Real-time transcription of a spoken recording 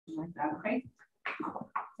something like that, okay?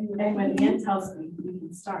 And then when Ann tells me, we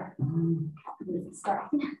can start. We can start.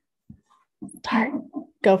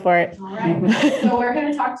 Go for it. All right. So we're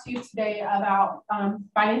going to talk to you today about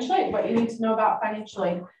financial aid, what you need to know about financial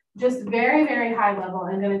aid. Just very, very high level.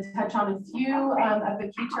 I'm going to touch on a few of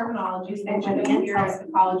the key terminologies that you're going to hear at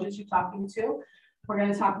the colleges you're talking to. We're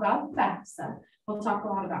going to talk about FAFSA. We'll talk a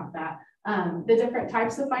lot about that. The different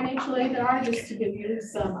types of financial aid there are, just to give you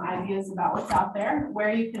some ideas about what's out there,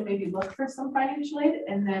 where you can maybe look for some financial aid,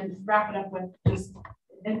 and then wrap it up with just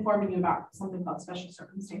informing you about something called special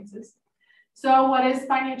circumstances. So what is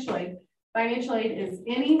financial aid? Financial aid is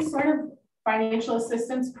any sort of financial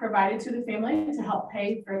assistance provided to the family to help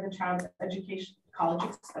pay for the child's education, college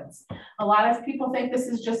expense. A lot of people think this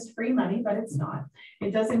is just free money, but it's not.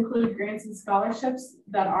 It does include grants and scholarships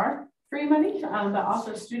that are free money, but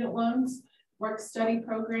also student loans, work study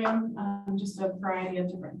program, just a variety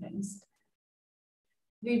of different things.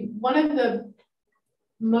 One of the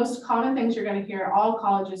most common things you're going to hear all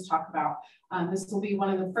colleges talk about, this will be one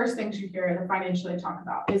of the first things you hear the financial aid talk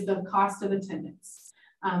about, is the cost of attendance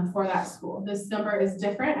for that school. This number is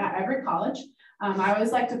different at every college. I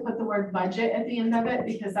always like to put the word budget at the end of it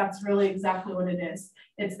because that's really exactly what it is.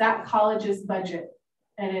 It's that college's budget,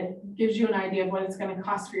 and it gives you an idea of what it's going to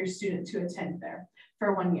cost for your student to attend there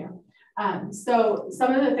for 1 year. So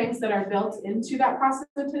some of the things that are built into that cost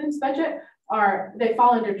of attendance budget they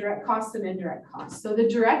fall under direct costs and indirect costs. So the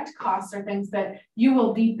direct costs are things that you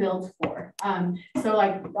will be billed for. So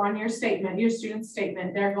like on your statement, your student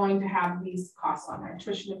statement, they're going to have these costs on there: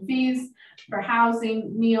 tuition and fees, for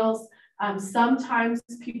housing, meals. Sometimes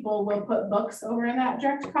people will put books over in that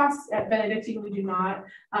direct cost. At Benedictine, we do not.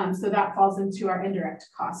 So that falls into our indirect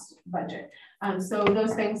cost budget. So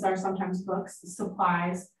those things are sometimes books,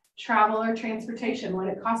 supplies, travel or transportation, what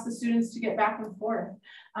it costs the students to get back and forth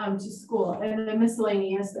to school, and the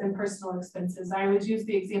miscellaneous and personal expenses. I always use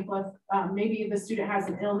the example of maybe the student has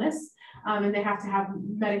an illness and they have to have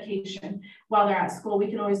medication while they're at school. We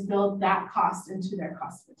can always build that cost into their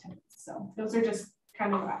cost of attendance. So those are just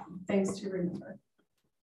kind of things to remember.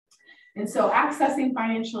 And so accessing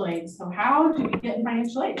financial aid. So how do we get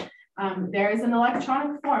financial aid? There is an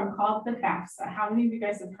electronic form called the FAFSA. How many of you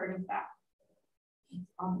guys have heard of that?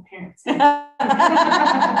 All the parents.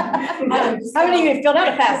 How many of you filled out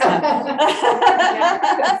a FAFSA?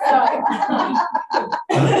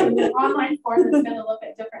 The online form is going to look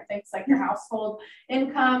at different things like your household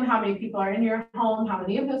income, how many people are in your home, how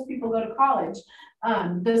many of those people go to college.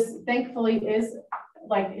 This thankfully is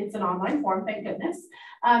it's an online form, thank goodness.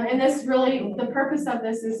 And this really, the purpose of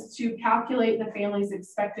this is to calculate the family's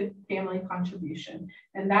expected family contribution.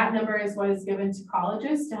 And that number is what is given to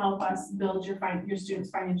colleges to help us build your student's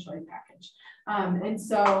financial aid package. And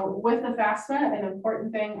so with the FAFSA, an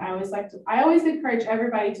important thing I always encourage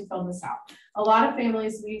everybody to fill this out. A lot of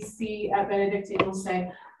families we see at Benedictine will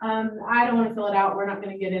say, I don't want to fill it out. We're not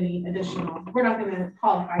going to get any additional, we're not going to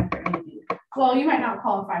qualify for anything. Well, you might not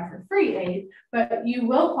qualify for free aid, but you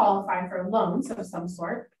will qualify for loans of some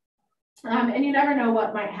sort. And you never know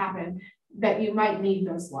what might happen that you might need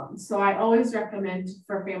those loans. So I always recommend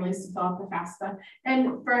for families to fill out the FAFSA.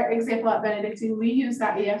 And for example, at Benedictine, we use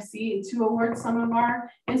that EFC to award some of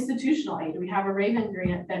our institutional aid. We have a Raven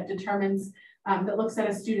grant that determines, that looks at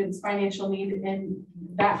a student's financial need, and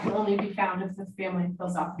that can only be found if the family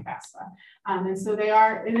fills out the FAFSA. And so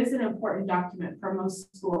it is an important document for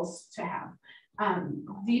most schools to have.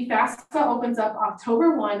 The FAFSA opens up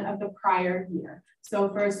October 1 of the prior year. So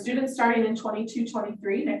for a student starting in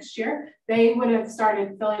 22-23 next year, they would have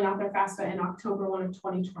started filling out their FAFSA in October 1 of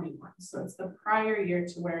 2021. So it's the prior year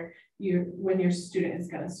to when your student is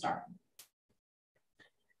going to start.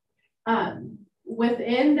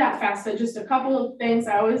 Within that FAFSA, just a couple of things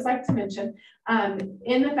I always like to mention.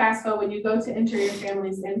 In the FAFSA, when you go to enter your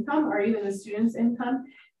family's income or even the student's income,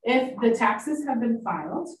 if the taxes have been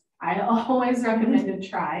filed, I always recommend to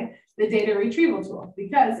try the data retrieval tool,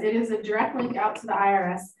 because it is a direct link out to the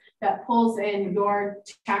IRS that pulls in your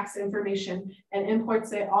tax information and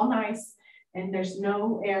imports it all nice, and there's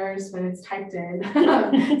no errors when it's typed in.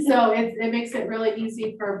 So it makes it really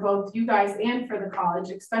easy for both you guys and for the college,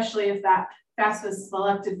 especially if that FAFSA is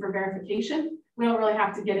selected for verification. We don't really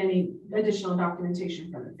have to get any additional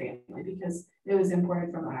documentation from the family because it was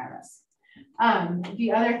imported from the IRS.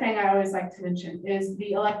 The other thing I always like to mention is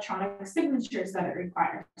the electronic signatures that it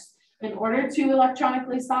requires. In order to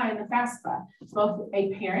electronically sign the FAFSA, both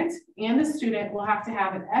a parent and the student will have to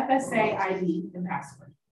have an FSA ID and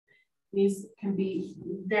password. These can be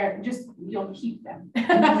there, just you'll keep them.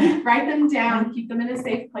 Write them down, keep them in a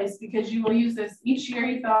safe place, because you will use this each year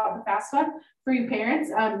you fill out the FAFSA for your parents.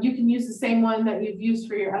 You can use the same one that you've used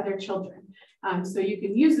for your other children. So you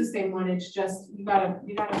can use the same one. It's just you gotta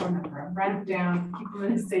remember them, write them down, keep them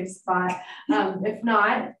in a safe spot. If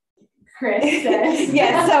not, Chris says.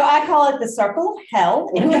 Yes, so I call it the circle of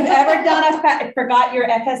hell. If you've ever forgot your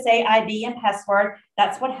FSA ID and password,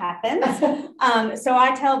 that's what happens. So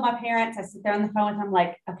I tell my parents, I sit there on the phone with them,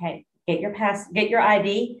 like, okay, get your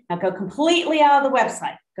ID, now go completely out of the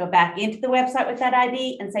website. Go back into the website with that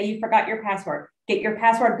ID and say you forgot your password. Get your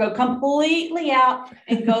password, go completely out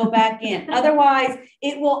and go back in. Otherwise,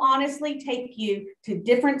 it will honestly take you to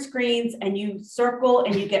different screens and you circle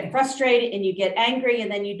and you get frustrated and you get angry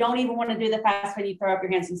and then you don't even want to do the FAFSA and you throw up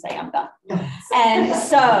your hands and say, I'm done. And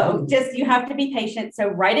so just, you have to be patient. So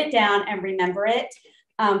write it down and remember it.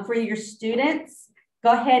 For your students,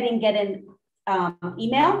 go ahead and get an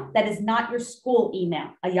email that is not your school email,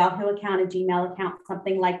 a Yahoo account, a Gmail account,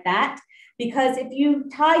 something like that. Because if you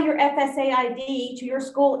tie your FSA ID to your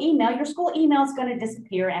school email is going to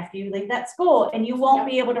disappear after you leave that school and you won't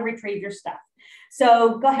be able to retrieve your stuff.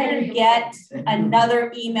 So go ahead and get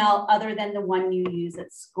another email other than the one you use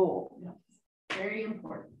at school. Very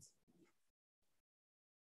important.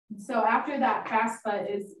 So after that FAFSA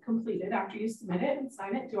is completed, after you submit it and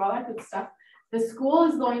sign it, do all that good stuff, the school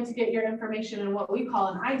is going to get your information in what we call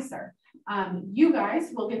an ISER. You guys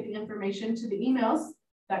will get the information to the emails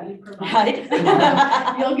that you provide.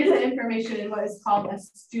 You'll get the information in what is called a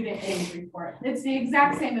student aid report. It's the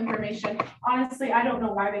exact same information. Honestly, I don't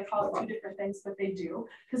know why they call it two different things, but they do,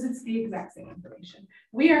 because it's the exact same information.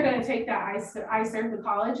 We are going to take that ISER, the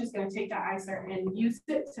college is going to take that ISER and use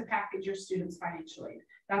it to package your students' financial aid.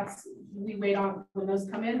 We wait on when those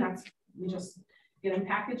come in, we just get them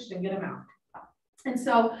packaged and get them out. And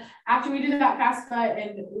so after we do that FAFSA,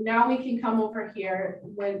 and now we can come over here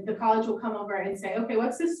when the college will come over and say, okay,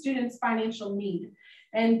 what's the student's financial need?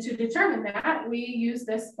 And to determine that, we use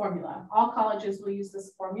this formula. All colleges will use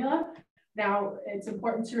this formula. Now, it's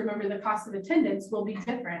important to remember the cost of attendance will be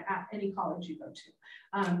different at any college you go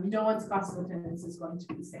to. No one's cost of attendance is going to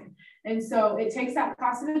be the same. And so it takes that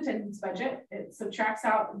cost of attendance budget, it subtracts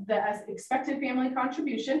out the expected family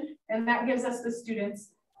contribution, and that gives us the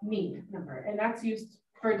student's need number, and that's used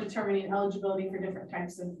for determining eligibility for different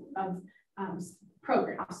types of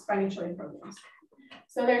programs, financial aid programs.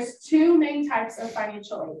 So there's two main types of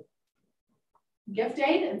financial aid: gift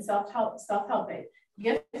aid and self-help aid.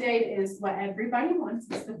 Gift aid is what everybody wants.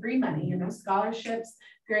 It's the free money, you know, scholarships,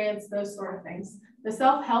 grants, those sort of things. The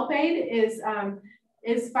self-help aid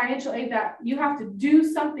is financial aid that you have to do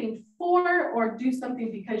something for or do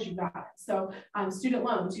something because you got it. So student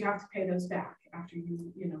loans, you have to pay those back after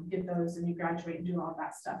you get those and you graduate and do all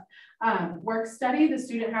that stuff. Work study, the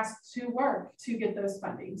student has to work to get those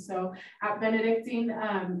funding. So at Benedictine,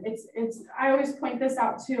 I always point this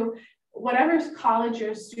out too. Whatever college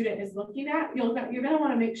your student is looking at, you're going to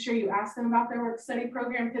want to make sure you ask them about their work study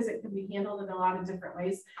program, because it can be handled in a lot of different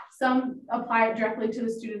ways. Some apply it directly to the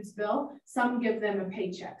student's bill. Some give them a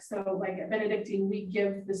paycheck. So like at Benedictine, we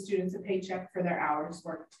give the students a paycheck for their hours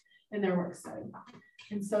worked in their work study.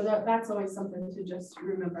 And so that's always something to just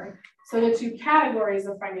remember. So the two categories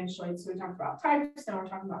of financial aid, so we talked about types, now we're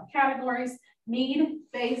talking about categories: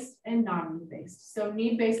 need-based and non-need-based. So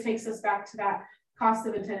need-based takes us back to that cost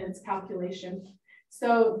of attendance calculation.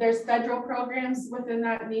 So there's federal programs within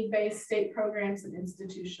that need-based, state programs, and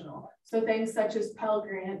institutional. So things such as Pell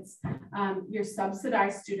Grants, your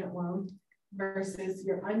subsidized student loan versus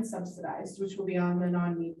your unsubsidized, which will be on the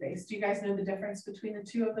non-need based. Do you guys know the difference between the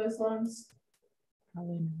two of those loans?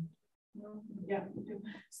 Probably not. Yeah.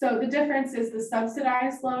 So the difference is the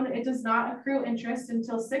subsidized loan, it does not accrue interest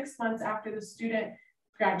until 6 months after the student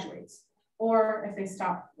graduates, or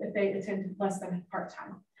if they attend less than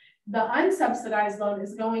part-time. The unsubsidized loan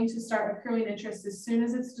is going to start accruing interest as soon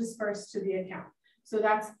as it's dispersed to the account. So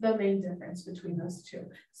that's the main difference between those two.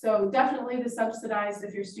 So definitely the subsidized,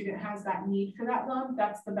 if your student has that need for that loan,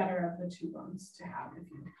 that's the better of the two loans to have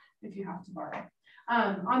if you have to borrow.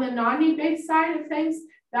 On the non-need based side of things,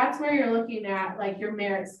 that's where you're looking at like your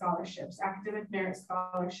merit scholarships, academic merit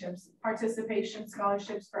scholarships, participation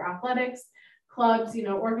scholarships for athletics, clubs,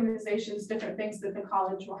 organizations, different things that the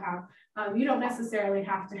college will have. You don't necessarily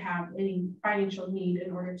have to have any financial need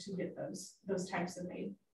in order to get those types of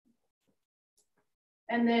aid.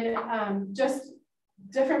 And then just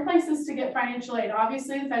different places to get financial aid.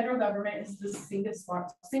 Obviously, the federal government is the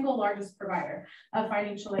single largest provider of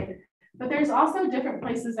financial aid. But there's also different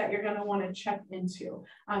places that you're going to want to check into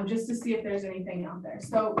just to see if there's anything out there.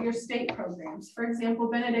 So your state programs, for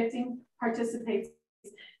example, Benedictine participates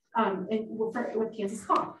with Kansas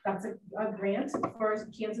Comp. That's a grant for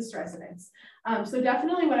Kansas residents. So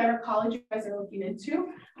definitely whatever college you guys are looking into,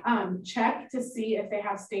 check to see if they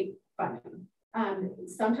have state funding.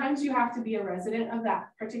 Sometimes you have to be a resident of that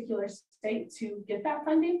particular state to get that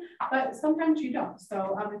funding, but sometimes you don't.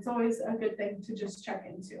 So it's always a good thing to just check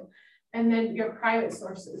into. And then your private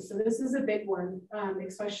sources. So this is a big one,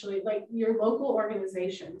 especially like your local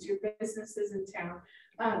organizations, your businesses in town,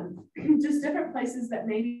 just different places that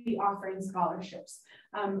may be offering scholarships.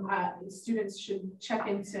 Students should check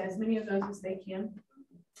into as many of those as they can,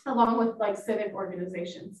 along with like civic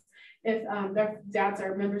organizations. If their dads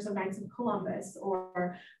are members of Knights of Columbus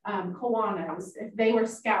or Kiwanis, if they were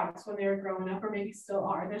scouts when they were growing up, or maybe still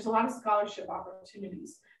are, there's a lot of scholarship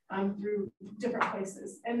opportunities through different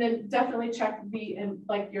places. And then definitely check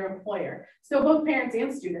your employer. So both parents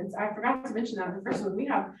and students, I forgot to mention that in the first one, we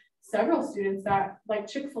have several students that like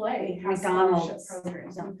Chick-fil-A has scholarship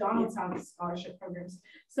programs, McDonald's has scholarship programs.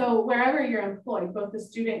 So wherever you're employed, both the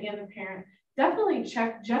student and the parent, definitely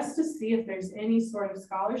check just to see if there's any sort of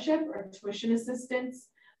scholarship or tuition assistance,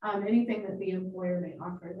 anything that the employer may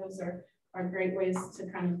offer. Those are great ways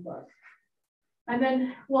to kind of look. And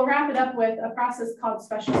then we'll wrap it up with a process called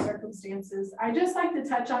special circumstances. I just like to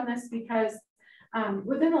touch on this because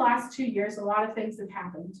within the last 2 years, a lot of things have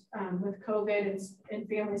happened with COVID and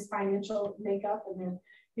families' financial makeup. And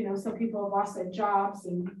then, some people have lost their jobs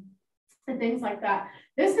and things like that.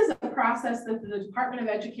 This is a process that the Department of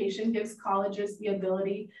Education gives colleges the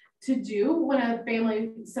ability to do when a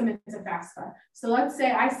family submits a FAFSA. So let's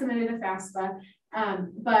say I submitted a FAFSA,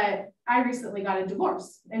 but I recently got a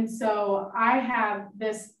divorce. And so I have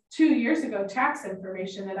this 2 years ago tax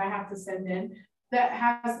information that I have to send in that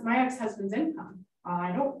has my ex-husband's income.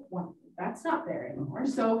 I don't want, that's not there anymore.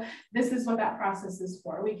 So this is what that process is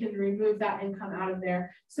for. We can remove that income out of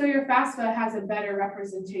there. So your FAFSA has a better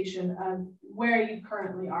representation of where you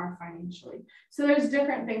currently are financially. So there's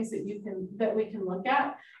different things that we can look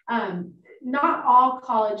at. Not all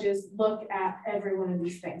colleges look at every one of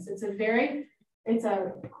these things. It's a very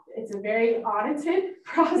audited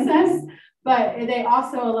process, but they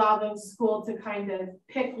also allow those schools to kind of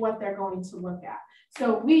pick what they're going to look at.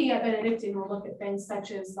 So we at Benedictine will look at things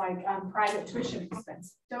such as like private tuition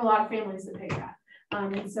expense. There are a lot of families that pay that.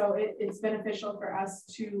 And so it's beneficial for us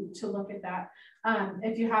to look at that.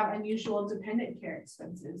 If you have unusual dependent care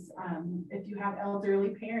expenses, if you have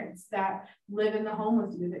elderly parents that live in the home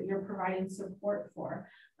with you that you're providing support for,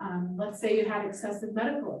 let's say you had excessive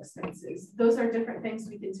medical expenses, those are different things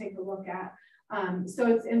we can take a look at. So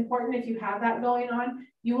it's important if you have that going on,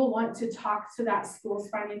 you will want to talk to that school's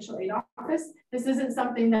financial aid office. This isn't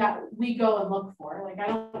something that we go and look for. Like I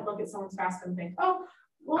don't look at someone's FAFSA and think, oh,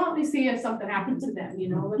 well, let me see if something happened to them,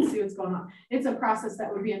 let's see what's going on. It's a process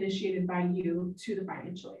that would be initiated by you to the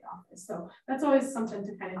financial aid office. So that's always something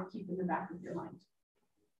to kind of keep in the back of your mind.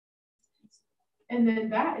 And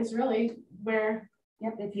then that is really where,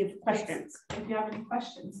 if you have questions. If you have any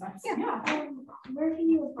questions, that's, where can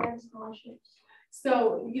you apply scholarships?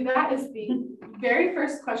 So that is the very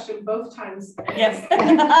first question both times. Yes.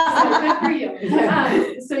 So good for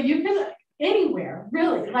you. So you can anywhere,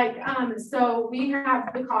 really. So we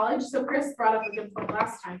have the college. So Chris brought up a good point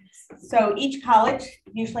last time. So each college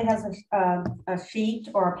usually has a sheet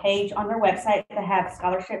or a page on their website that have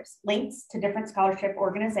scholarships links to different scholarship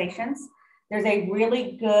organizations. There's a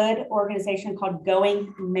really good organization called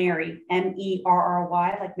Going Merry, MERRY,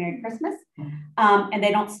 like Merry Christmas. And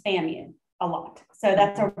they don't spam you a lot. So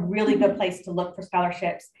that's a really good place to look for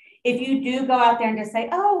scholarships. If you do go out there and just say,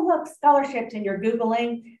 oh, look, scholarships, and you're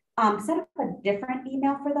Googling, set up a different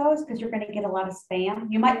email for those because you're going to get a lot of spam.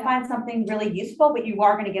 You might find something really useful, but you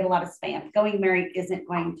are going to get a lot of spam. Going Merry isn't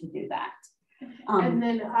going to do that. And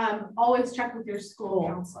then always check with your school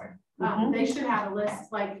counselor. They should have a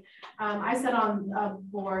list. Like I sat on a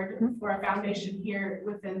board for a foundation here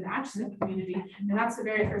within the Atchison community, and that's the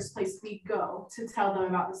very first place we go to tell them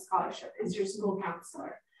about the scholarship is your school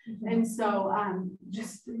counselor. And so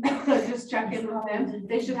just check in with them.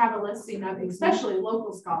 They should have a listing of especially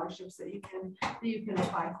local scholarships that you can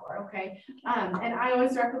apply for. Okay. And I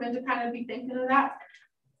always recommend to kind of be thinking of that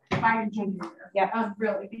by your junior year. Yeah.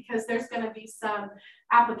 Really, because there's going to be some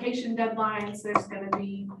application deadlines. There's going to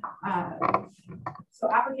be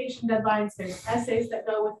application deadlines. There's essays that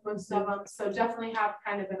go with most of them. So definitely have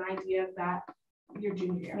kind of an idea of that your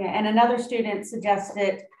junior year. Yeah. And another student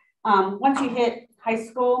suggested once you hit high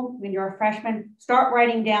school, when you're a freshman, start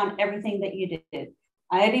writing down everything that you did.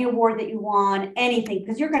 any award that you won, anything,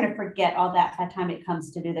 because you're going to forget all that by the time it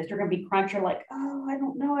comes to do this. You're going to be crunch. You're like, oh, I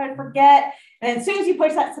don't know, I forget. And as soon as you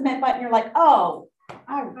push that submit button, you're like, oh,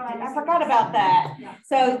 I forgot about that. Yeah.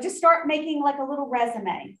 So just start making like a little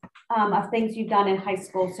resume of things you've done in high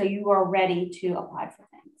school, so you are ready to apply for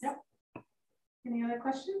things. Yep. Any other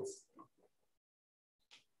questions?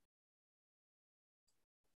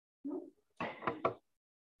 No?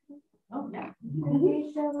 Oh, yeah.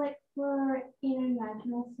 Okay, so like for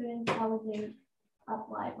international students, how would they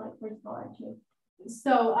apply like for scholarship?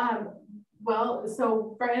 So,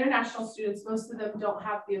 so for international students, most of them don't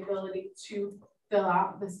have the ability to fill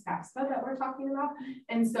out this FAFSA that we're talking about.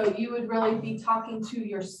 And so you would really be talking to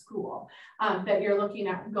your school that you're looking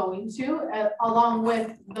at going to, along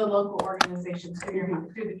with the local organizations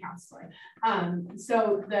through the counselor.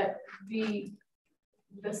 So that the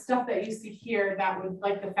stuff that you see here, that would,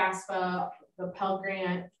 like the FAFSA, the Pell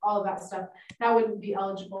Grant, all of that stuff, that wouldn't be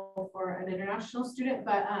eligible for an international student,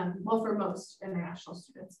 but well, for most international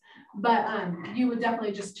students. But you would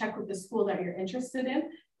definitely just check with the school that you're interested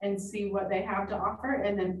in and see what they have to offer,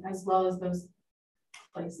 and then as well as those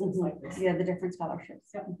places like this. Yeah, the different scholarships.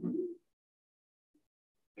 Yep.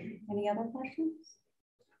 Any other questions?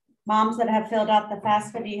 Moms that have filled out the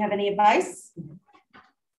FAFSA, do you have any advice?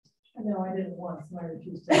 No, I didn't once, and I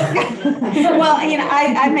refused to. Well, you know,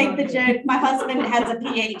 I make the joke, my husband has a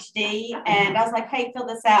PhD, and I was like, hey, fill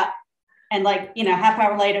this out. And like, you know, half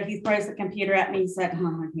hour later, he throws the computer at me and said,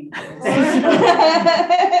 oh,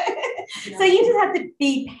 so you just have to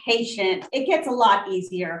be patient. It gets a lot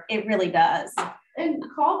easier. It really does. And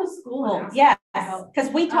call the school. And ask Yes, for help. because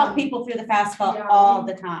we talk people through the FAFSA yeah, all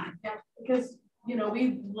the time. Yeah, because, you know,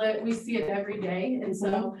 we see it every day. And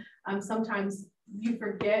so sometimes you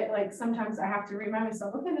forget, like sometimes I have to remind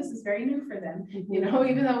myself, okay, this is very new for them. You know,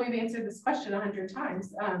 even though we've answered this question 100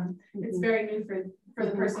 times, it's very new for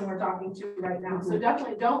the person we're talking to right now. So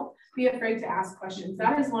definitely don't be afraid to ask questions.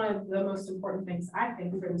 That is one of the most important things, I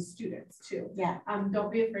think, for the students too. Yeah.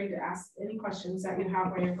 Don't be afraid to ask any questions that you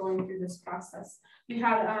have when you're going through this process. We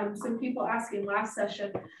had some people asking last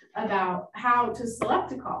session about how to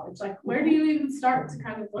select a college, like where do you even start to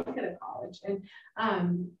kind of look at a college?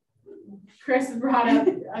 And Chris brought up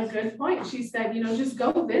a good point. She said, you know, just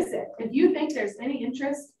go visit. If you think there's any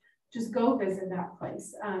interest, just go visit that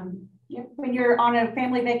place. When you're on a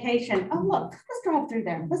family vacation, oh look, let's drive through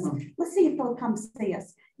there. Let's see if they'll come see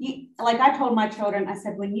us. Like I told my children, I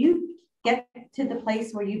said, when you get to the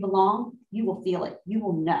place where you belong, you will feel it. You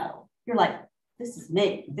will know. You're like, this is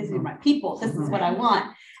me. This is my people. This is what I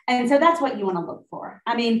want. And so that's what you want to look for.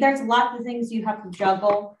 I mean, there's lots of things you have to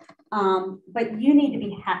juggle, but you need to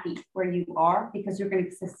be happy where you are because you're going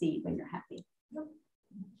to succeed when you're happy.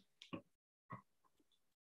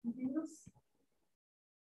 Anything else?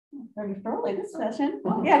 Very thoroughly this session.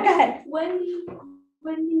 Yeah, go ahead. When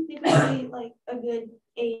do you think would be like a good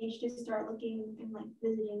age to start looking and like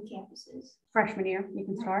visiting campuses? Freshman year, you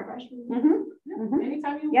can start. Freshman.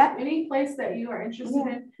 Anytime you, any place that you are interested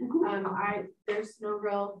in, there's no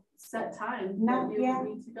real set time that you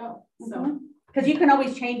need to go. So, because you can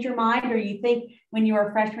always change your mind, or you think when you were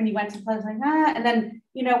a freshman, you went to place like that, and then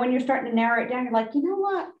you know when you're starting to narrow it down, you're like, you know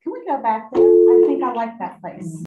what? Can we go back there? I think I like that place.